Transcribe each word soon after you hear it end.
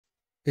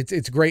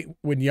It's great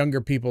when younger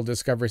people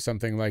discover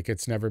something like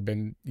it's never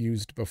been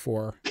used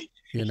before,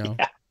 you know,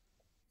 Yeah.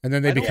 and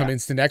then they become Yeah.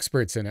 instant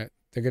experts in it.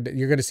 You're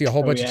going to see a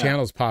whole Oh bunch of yeah.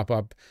 channels pop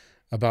up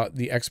about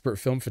the expert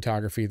film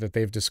photography that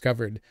they've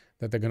discovered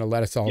that they're going to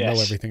let us all know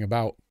Yes. everything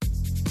about.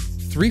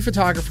 Three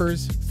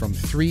photographers from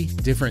three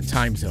different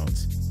time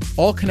zones,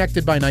 all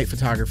connected by night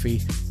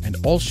photography and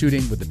all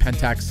shooting with the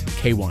Pentax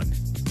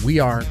K1. We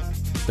are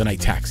the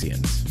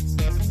Nightaxians.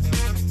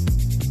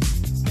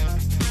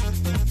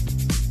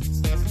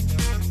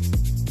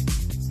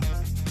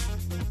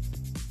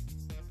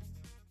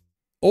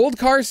 Old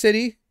Car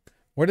City.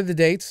 What are the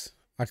dates?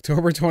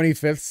 October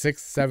 25th, 6th,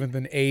 7th,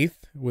 and 8th,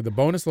 with a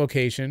bonus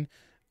location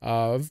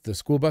of the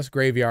school bus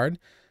graveyard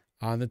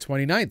on the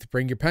 29th.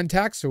 Bring your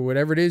Pentax or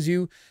whatever it is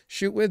you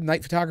shoot with.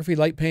 Night photography,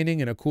 light painting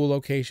in a cool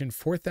location.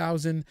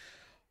 4,000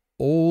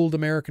 old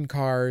American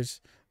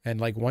cars and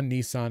like one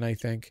Nissan, I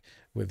think,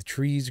 with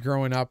trees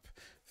growing up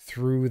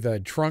through the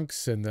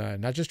trunks and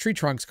not just tree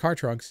trunks, car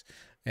trunks,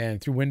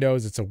 and through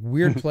windows. It's a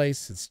weird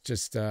place. It's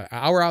just an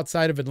hour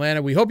outside of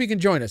Atlanta. We hope you can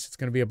join us. It's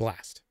going to be a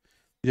blast.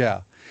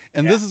 Yeah.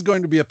 And Yeah. this is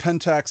going to be a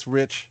Pentax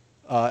rich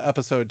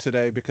episode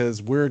today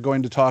because we're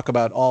going to talk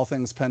about all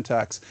things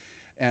Pentax.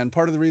 And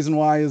part of the reason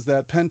why is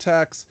that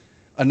Pentax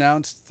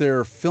announced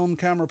their film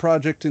camera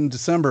project in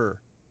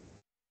December.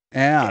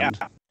 Yeah. And,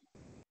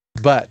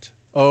 but,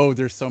 oh,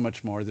 there's so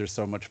much more. There's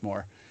so much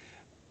more.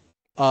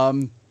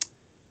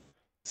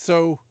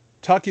 So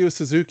Takeo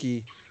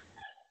Suzuki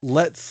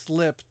let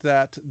slip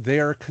that they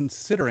are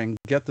considering,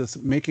 get this,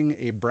 making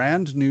a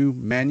brand new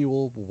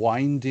manual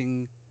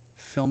winding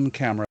film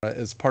camera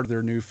as part of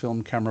their new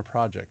film camera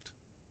project.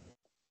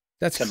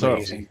 That's It's crazy.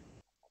 amazing.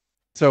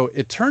 So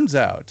it turns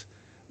out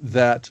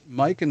that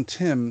Mike and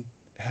Tim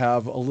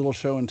have a little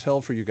show and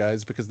tell for you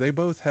guys because they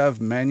both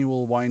have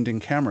manual winding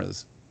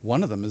cameras.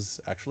 One of them is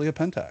actually a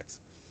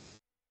Pentax.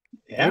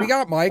 Yeah. What do you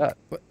got, Mike?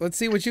 Let's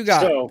see what you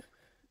got. So,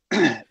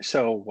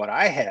 so what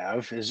I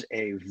have is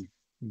a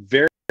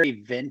very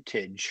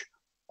vintage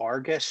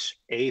Argus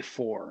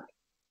A4.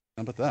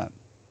 How about that?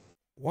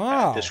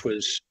 Wow. This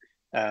was,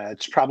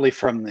 it's probably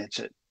it's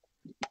a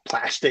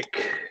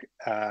plastic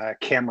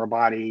camera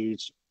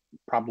bodies,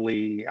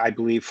 probably, I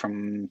believe,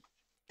 from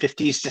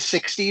 50s to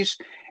 60s.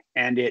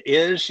 And it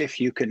is, if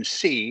you can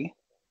see,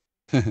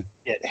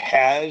 it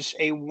has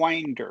a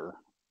winder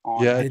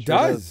on Yeah, it. it sure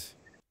does.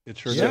 It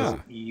sure Yeah. does.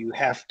 You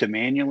have to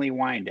manually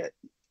wind it.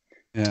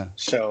 Yeah.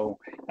 So,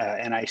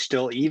 and I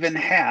still even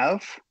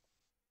have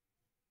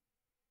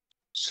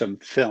some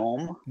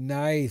film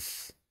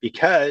Nice.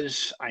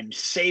 because I'm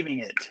saving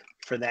it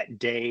for that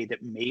day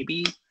that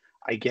maybe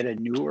I get a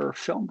newer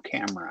film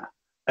camera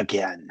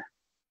again.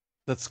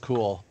 That's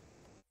cool.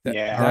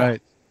 Yeah. All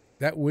right.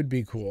 That would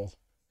be cool.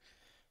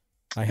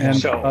 I And have.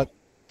 So-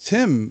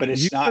 Tim, But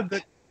it's you said not.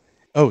 that-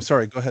 Oh,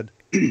 sorry. Go ahead.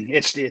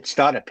 It's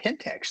not a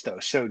Pentax though.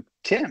 So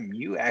Tim,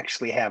 you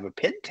actually have a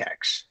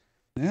Pentax.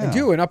 Yeah. I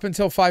do, and up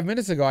until 5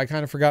 minutes ago, I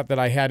kind of forgot that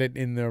I had it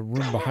in the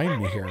room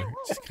behind me here. It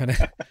just kind of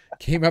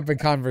came up in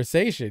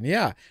conversation.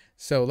 Yeah.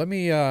 So let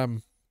me.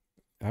 I'm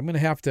gonna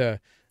have to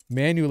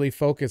manually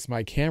focus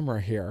my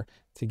camera here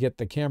to get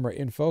the camera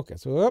in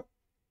focus. Whoop.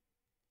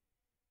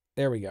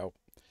 There we go.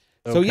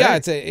 So yeah,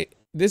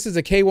 this is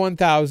a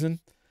K1000,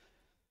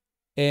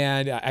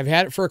 and I've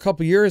had it for a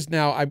couple years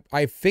now.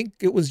 I think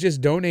it was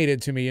just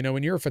donated to me. You know,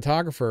 when you're a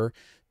photographer,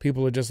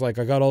 people are just like,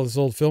 I got all this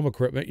old film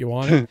equipment. You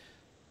want it?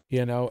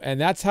 You know, and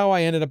that's how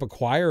I ended up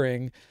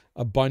acquiring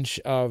a bunch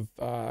of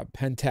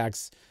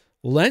Pentax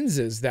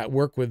lenses that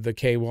work with the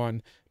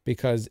K1,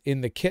 because in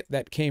the kit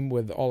that came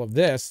with all of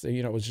this,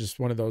 you know, it was just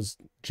one of those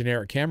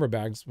generic camera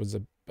bags, was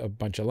a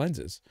bunch of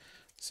lenses.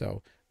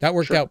 So that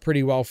worked out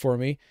pretty well for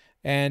me.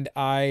 And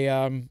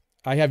I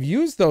have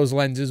used those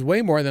lenses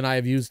way more than I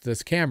have used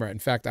this camera. In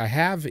fact, I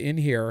have in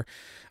here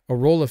a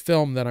roll of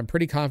film that I'm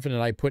pretty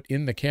confident I put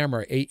in the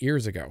camera 8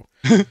 years ago.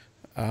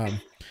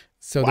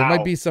 So there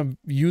might be some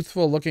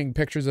youthful looking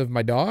pictures of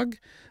my dog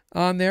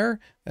on there,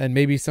 and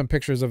maybe some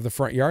pictures of the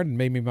front yard and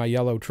maybe my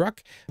yellow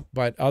truck.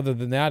 But other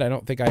than that, I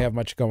don't think I have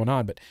much going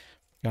on. But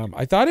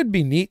I thought it'd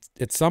be neat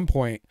at some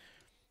point.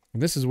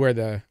 And this is where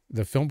the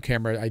film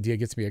camera idea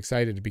gets me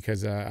excited,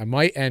 because I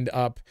might end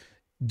up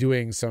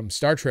doing some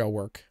Star Trail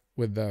work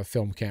with the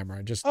film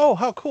camera. Just Oh,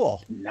 how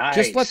cool. Nice.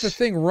 just let the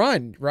thing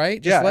run,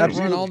 right? Just Yeah, let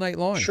absolutely. it run all night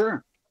long.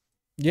 Sure.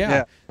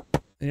 Yeah.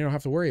 And you don't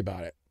have to worry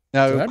about it.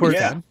 Now, So of that'd course, be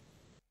Yeah. fun.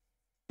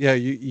 yeah,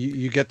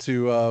 you get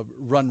to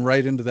run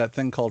right into that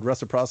thing called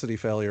reciprocity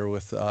failure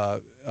with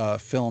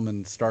film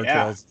and Star Yeah.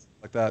 Trails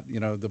like that. You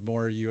know, the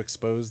more you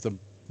expose, the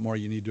more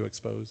you need to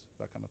expose,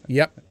 that kind of thing.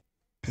 Yep.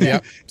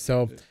 Yep.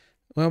 So,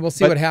 well, we'll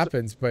see But- what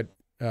happens. But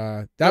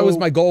that was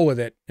my goal with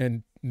it,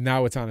 and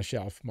now it's on a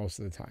shelf most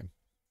of the time.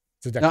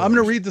 It's a Now, I'm going to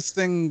decoration. read this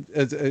thing,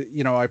 as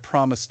you know, I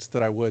promised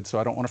that I would, so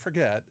I don't want to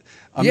forget.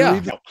 I'm Yeah. going to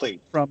read this No, please.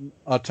 from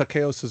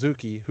Takeo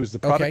Suzuki, who's the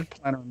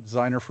product planner and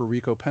designer for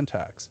Ricoh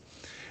Pentax.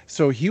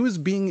 So he was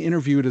being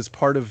interviewed as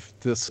part of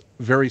this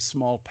very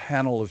small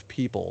panel of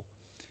people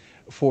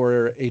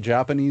for a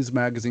Japanese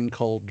magazine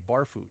called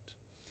Barfoot.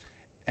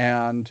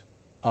 And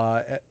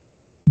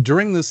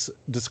during this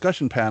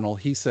discussion panel,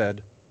 he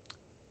said,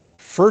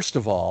 first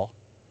of all,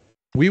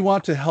 we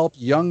want to help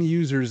young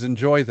users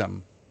enjoy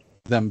them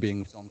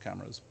being film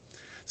cameras.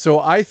 So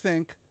I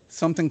think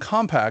something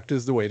compact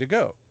is the way to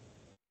go.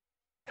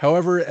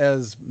 However,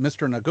 as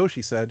Mr.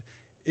 Nagoshi said,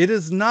 it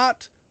is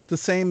not the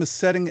same as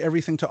setting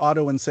everything to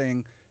auto and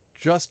saying,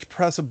 just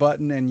press a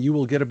button and you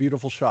will get a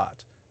beautiful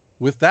shot.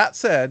 With that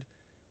said,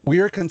 we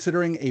are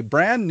considering a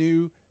brand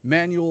new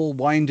manual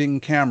winding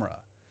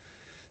camera.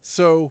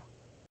 So,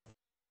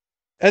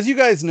 as you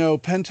guys know,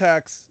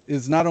 Pentax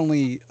is not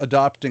only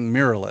adopting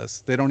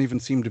mirrorless, they don't even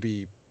seem to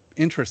be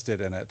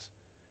interested in it,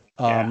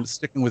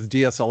 sticking with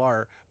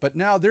DSLR, but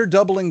now they're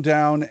doubling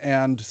down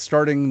and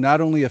starting not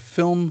only a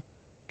film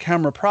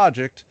camera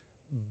project,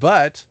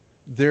 but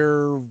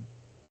they're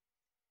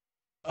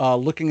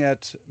looking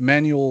at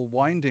manual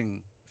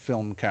winding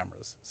film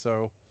cameras.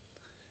 So,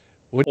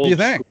 what do you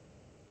think?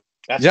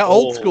 That's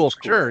old school,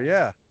 sure,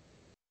 yeah.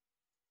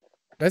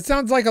 That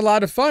sounds like a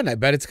lot of fun. I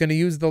bet it's going to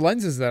use the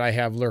lenses that I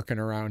have lurking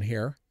around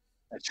here.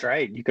 That's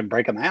right. You can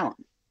break them out.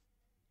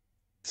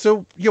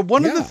 So,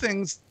 one of the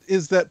things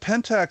is that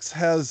Pentax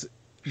has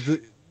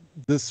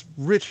this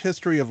rich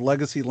history of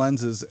legacy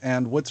lenses,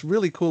 and what's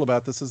really cool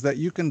about this is that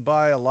you can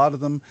buy a lot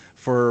of them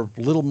for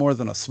little more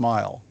than a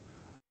smile.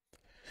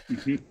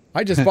 Mm-hmm.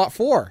 I just bought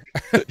 4.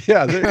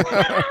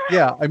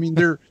 Yeah, I mean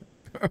they're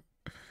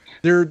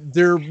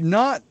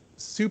not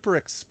super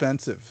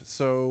expensive.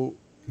 So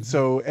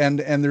and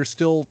they're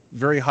still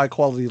very high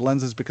quality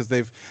lenses because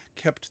they've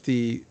kept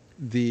the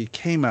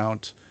K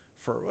mount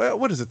for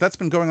what is it? That's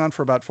been going on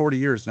for about 40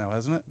 years now,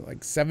 hasn't it?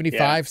 Like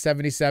 75,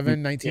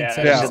 77,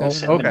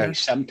 1977. Okay.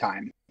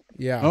 Sometime.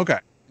 Yeah. Okay.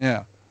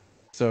 Yeah.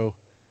 So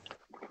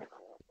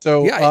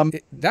yeah,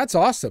 that's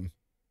awesome.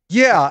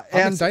 Yeah,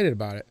 I'm excited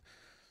about it.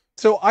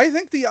 So I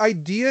think the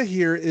idea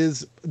here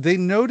is they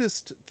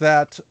noticed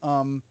that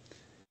a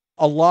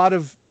lot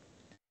of,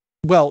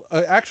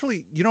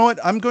 actually, you know what?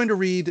 I'm going to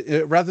read,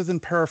 rather than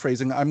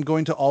paraphrasing, I'm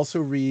going to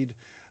also read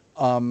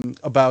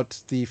about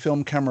the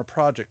film camera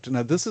project.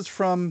 Now, this is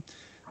from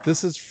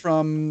a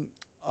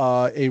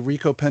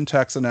Ricoh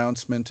Pentax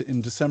announcement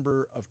in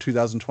December of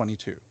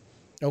 2022.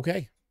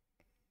 Okay.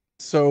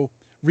 So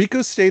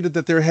Ricoh stated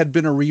that there had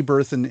been a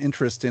rebirth in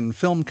interest in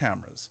film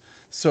cameras.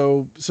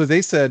 So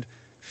they said,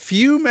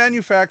 few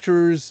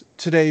manufacturers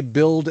today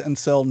build and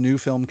sell new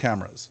film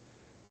cameras.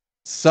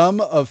 Some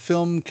of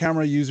film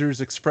camera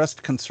users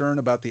expressed concern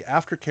about the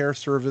aftercare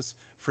service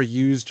for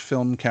used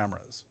film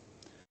cameras.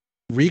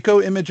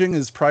 Ricoh Imaging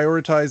is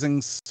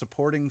prioritizing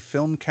supporting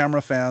film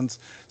camera fans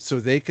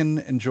so they can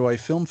enjoy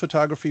film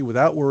photography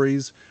without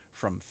worries,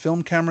 from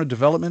film camera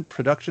development,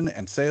 production,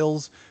 and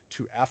sales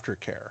to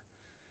aftercare.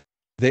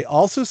 They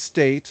also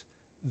state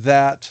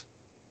that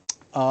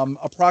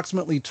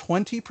approximately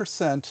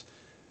 20%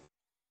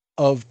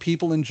 of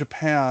people in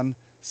Japan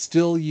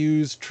still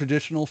use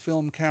traditional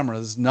film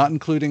cameras, not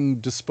including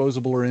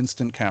disposable or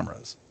instant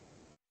cameras.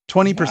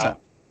 20%, wow.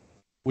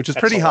 Which is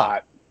pretty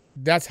high.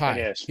 That's high.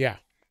 It is. Yeah.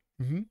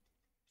 Mm-hmm.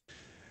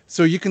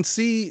 So you can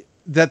see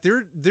that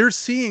they're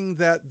seeing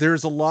that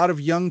there's a lot of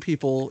young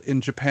people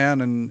in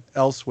Japan and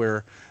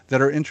elsewhere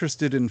that are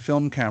interested in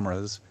film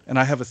cameras, and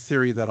I have a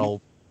theory that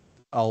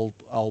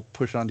I'll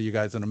push onto you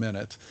guys in a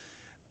minute.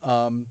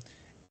 And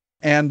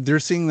they're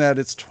seeing that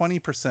it's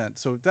 20%.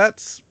 So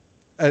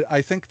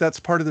I think that's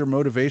part of their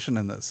motivation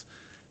in this.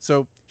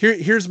 So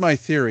here's my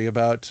theory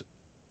about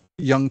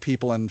young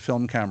people and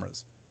film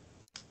cameras.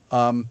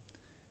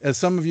 As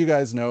some of you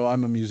guys know,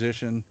 I'm a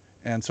musician,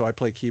 and so I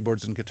play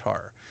keyboards and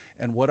guitar.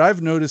 And what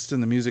I've noticed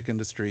in the music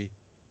industry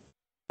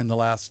in the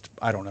last,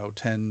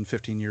 10,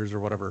 15 years or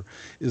whatever,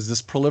 is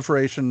this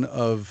proliferation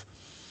of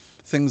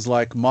things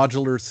like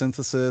modular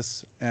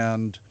synthesis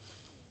and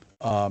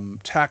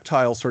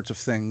tactile sorts of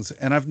things.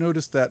 And I've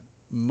noticed that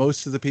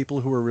most of the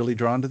people who are really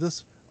drawn to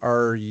this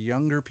are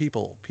younger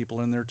people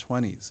in their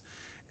 20s.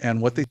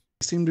 And what they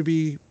seem to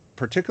be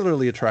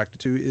particularly attracted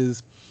to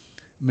is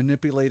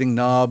manipulating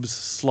knobs,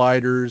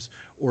 sliders,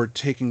 or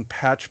taking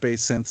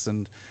patch-based synths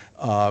and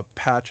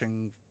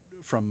patching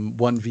from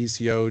one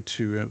VCO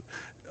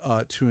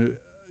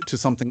to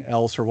something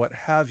else or what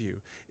have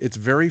you. It's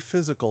very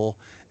physical,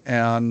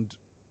 and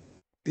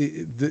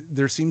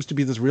there seems to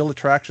be this real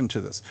attraction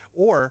to this.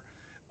 Or,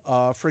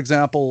 for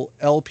example,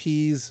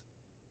 LPs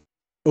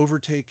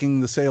overtaking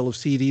the sale of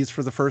CDs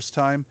for the first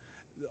time.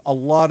 A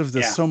lot of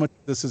this, so much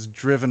of this is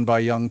driven by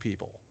young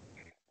people.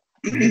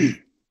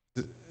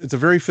 It's a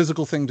very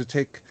physical thing to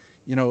take,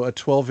 a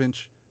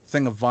 12-inch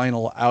thing of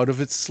vinyl out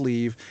of its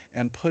sleeve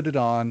and put it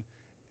on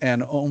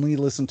and only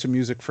listen to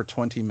music for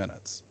 20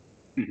 minutes.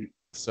 Mm-hmm.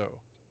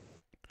 So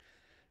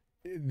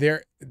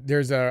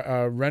there's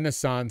a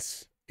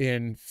renaissance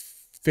in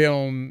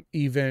film,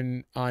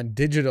 even on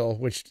digital,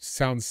 which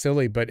sounds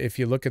silly, but if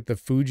you look at the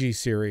Fuji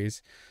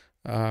series,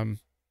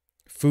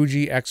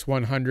 Fuji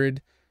X100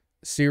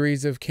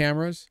 series of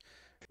cameras,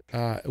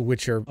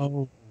 which are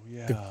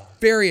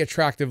very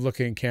attractive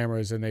looking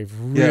cameras, and they've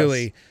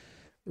really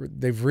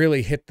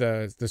hit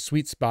the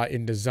sweet spot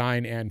in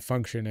design and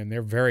function, and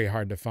they're very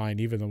hard to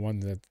find, even the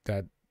ones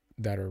that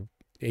are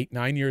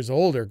 8-9 years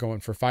old are going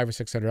for $500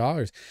 or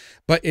 $600.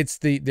 But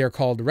they're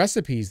called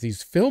recipes,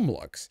 these film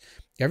looks.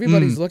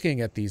 Everybody's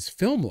looking at these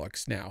film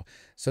looks now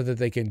so that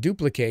they can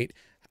duplicate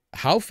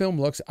how film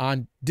looks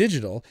on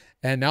digital.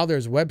 And now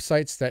there's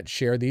websites that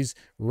share these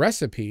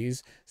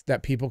recipes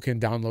that people can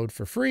download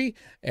for free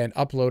and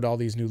upload all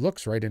these new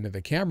looks right into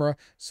the camera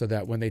so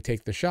that when they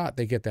take the shot,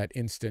 they get that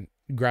instant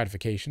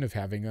gratification of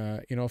having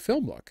a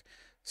film look.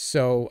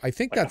 So I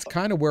think that's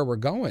kind of where we're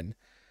going.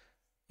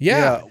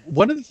 Yeah.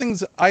 One of the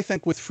things I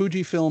think with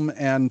Fujifilm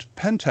and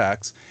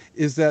Pentax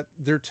is that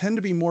there tend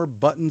to be more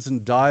buttons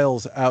and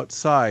dials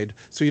outside,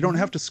 so you don't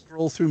have to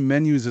scroll through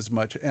menus as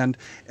much. And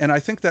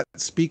I think that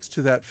speaks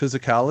to that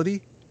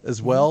physicality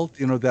as well.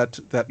 You know, that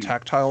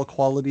tactile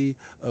quality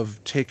of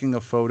taking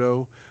a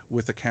photo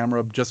with a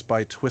camera just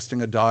by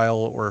twisting a dial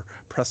or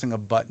pressing a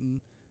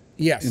button.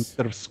 Yes.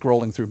 Instead of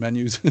scrolling through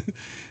menus.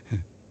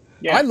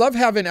 Yeah. I love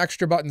having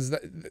extra buttons.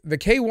 The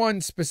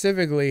K1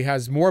 specifically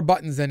has more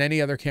buttons than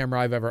any other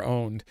camera I've ever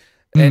owned.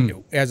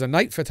 And as a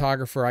night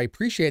photographer, I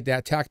appreciate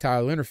that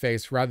tactile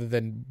interface rather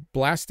than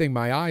blasting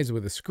my eyes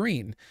with a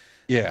screen.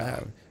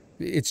 Yeah.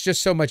 It's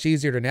just so much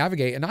easier to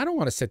navigate. And I don't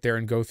want to sit there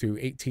and go through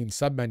 18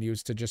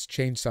 submenus to just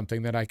change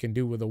something that I can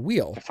do with a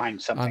wheel. To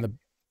find something. On the,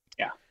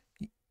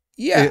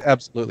 yeah.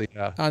 Absolutely.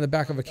 Yeah. On the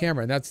back of a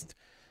camera. And that's...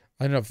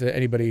 I don't know if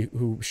anybody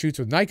who shoots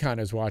with Nikon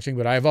is watching,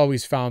 but I've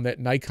always found that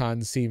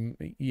Nikon seem,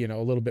 a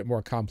little bit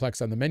more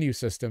complex on the menu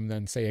system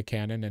than, say, a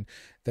Canon. And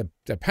the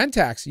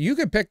Pentax, you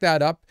can pick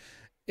that up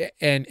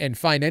and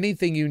find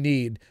anything you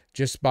need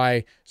just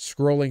by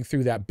scrolling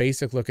through that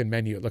basic looking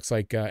menu. It looks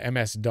like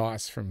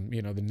MS-DOS from,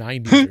 the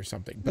 90s or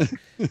something, but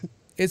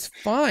it's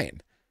fine.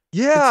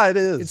 Yeah, it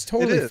is. It's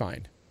totally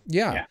fine.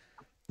 Yeah.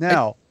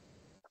 Now,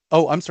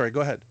 I'm sorry.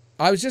 Go ahead.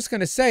 I was just going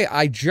to say,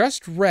 I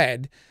just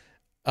read,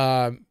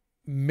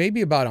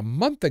 maybe about a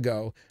month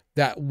ago,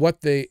 that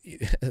what the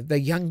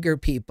younger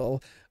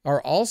people are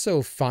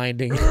also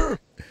finding,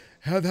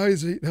 how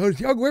those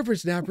young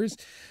whippersnappers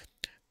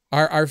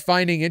are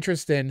finding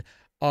interest in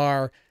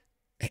are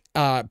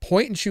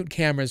point and shoot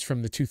cameras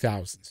from the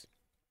 2000s,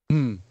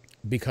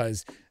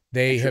 because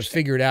they have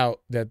figured out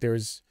that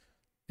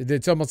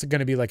it's almost going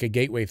to be like a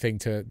gateway thing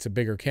to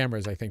bigger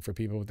cameras, I think, for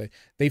people.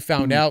 They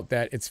found out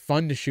that it's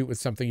fun to shoot with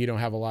something you don't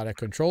have a lot of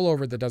control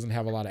over, that doesn't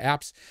have a lot of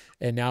apps,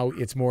 and now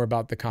it's more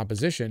about the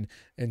composition.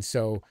 And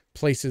so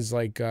places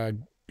like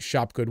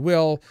Shop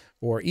Goodwill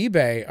or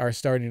eBay are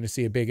starting to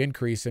see a big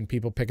increase in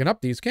people picking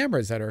up these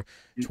cameras that are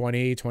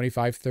 20,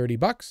 25,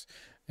 $30,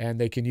 and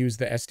they can use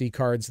the SD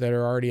cards that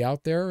are already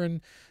out there,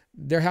 and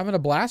they're having a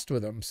blast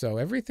with them. So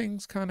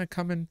everything's kind of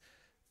coming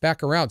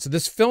back around. So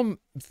this film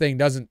thing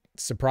doesn't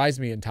surprise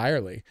me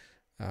entirely.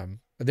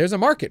 There's a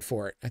market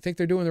for it. I think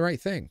they're doing the right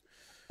thing.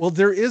 Well,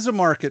 there is a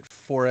market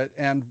for it,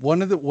 and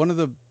one of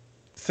the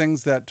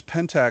things that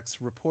Pentax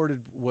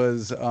reported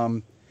was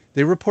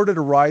they reported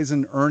a rise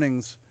in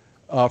earnings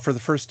for the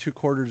first 2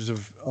 quarters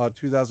of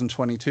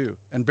 2022.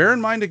 And bear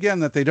in mind again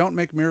that they don't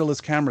make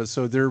mirrorless cameras,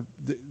 so they're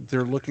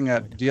looking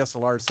at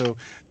DSLR. So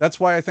that's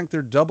why I think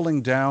they're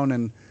doubling down.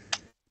 And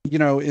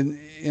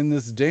in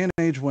this day and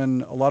age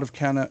when a lot of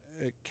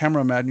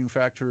camera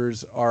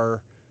manufacturers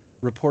are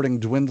reporting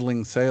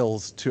dwindling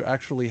sales, to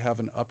actually have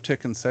an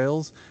uptick in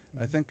sales,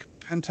 I think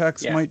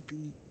Pentax might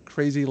be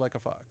crazy like a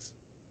fox.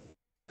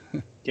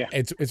 Yeah,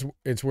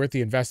 it's worth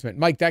the investment.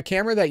 Mike, that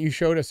camera that you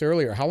showed us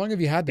earlier, how long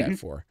have you had that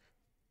for?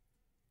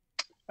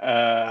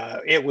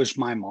 It was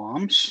my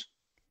mom's,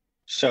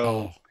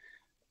 so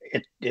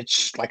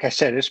it's like I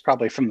said, it's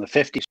probably from the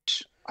 50s.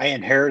 I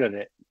inherited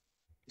it.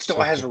 It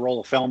still has a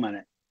roll of film in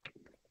it.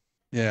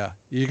 Yeah,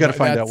 you got to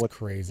find out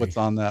crazy. What's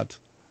on that.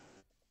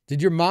 Did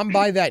your mom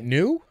buy that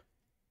new?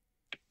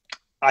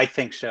 I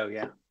think so,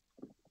 yeah.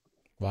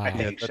 Wow. I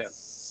think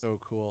so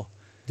cool.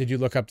 Did you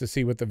look up to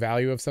see what the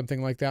value of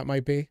something like that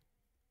might be?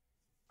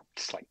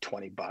 It's like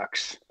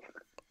 $20.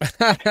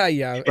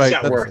 Yeah. It's right.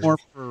 not That's worth more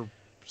for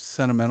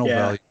sentimental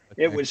value.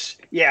 It was,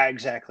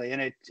 exactly.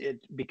 And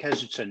it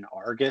because it's an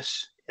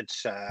Argus,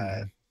 it's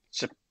a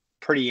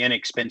pretty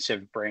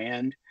inexpensive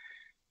brand.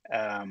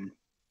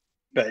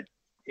 But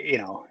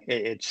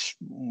it's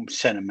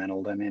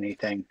sentimental than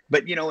anything.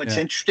 But it's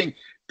interesting,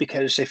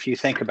 because if you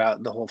think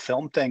about the whole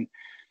film thing,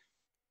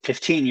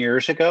 15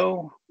 years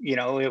ago,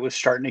 it was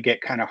starting to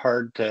get kind of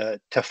hard to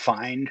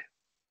find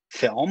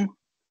film.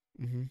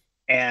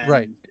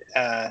 And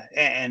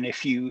and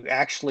if you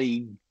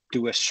actually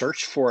do a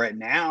search for it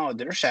now,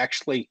 there's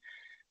actually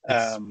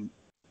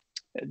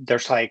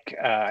there's like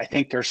I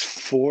think there's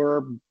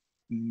 4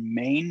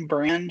 main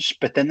brands,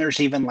 but then there's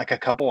even like a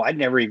couple I'd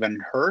never even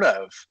heard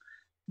of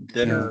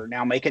that are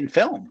now making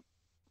film.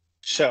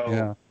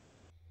 So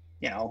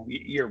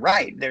you're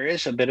right, there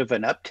is a bit of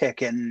an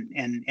uptick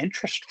in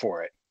interest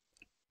for it.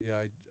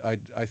 Yeah,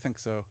 I think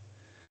so.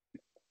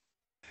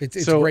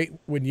 It's great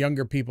when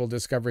younger people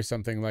discover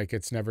something like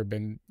it's never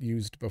been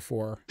used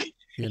before,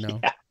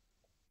 and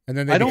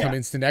then they become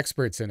instant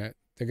experts in it.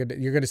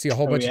 You're going to see a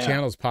whole bunch of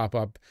channels pop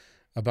up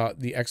about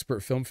the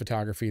expert film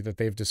photography that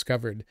they've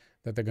discovered,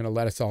 that they're going to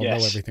let us all know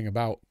everything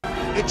about.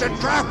 It's a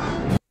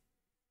trap.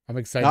 I'm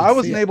excited. Now, to I see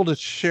wasn't it. able to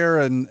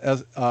share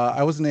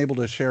I wasn't able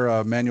to share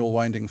a manual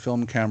winding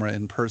film camera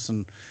in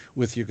person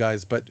with you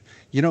guys, but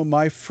you know,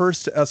 my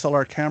first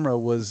SLR camera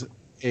was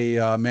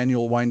a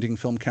manual winding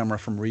film camera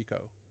from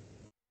Ricoh.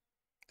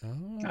 Oh,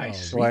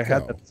 Nice. So I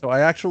had Ricoh. that. So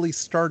I actually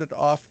started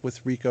off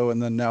with Ricoh,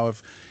 and then now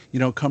I've, you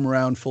know, come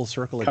around full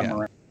circle Come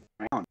again.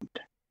 around.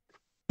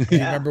 Do you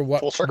Yeah, remember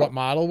full circle. what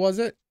model was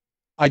it?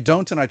 I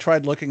don't, and I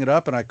tried looking it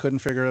up, and I couldn't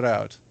figure it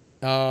out.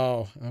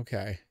 Oh,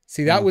 okay.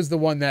 See, that Yeah. was the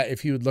one that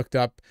if you had looked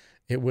up,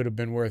 it would have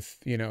been worth,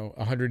 you know,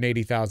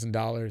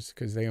 $180,000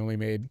 because they only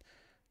made,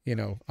 you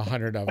know,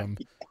 100 of them,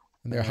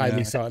 and they're highly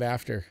Yeah. sought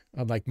after,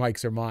 unlike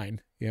Mike's or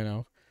mine. You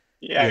know,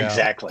 Yeah, Yeah.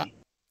 exactly.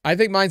 I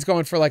think mine's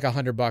going for like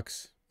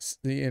 $100.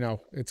 You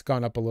know, it's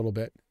gone up a little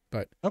bit,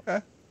 but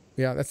Okay.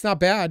 yeah, that's not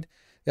bad.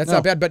 That's No.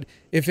 not bad. But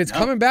if it's No.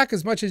 coming back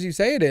as much as you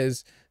say it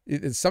is,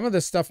 some of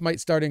this stuff might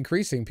start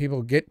increasing.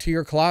 People get to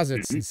your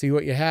closets and see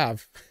what you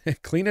have,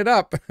 clean it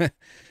up.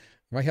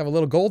 Might have a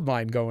little gold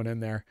mine going in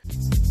there.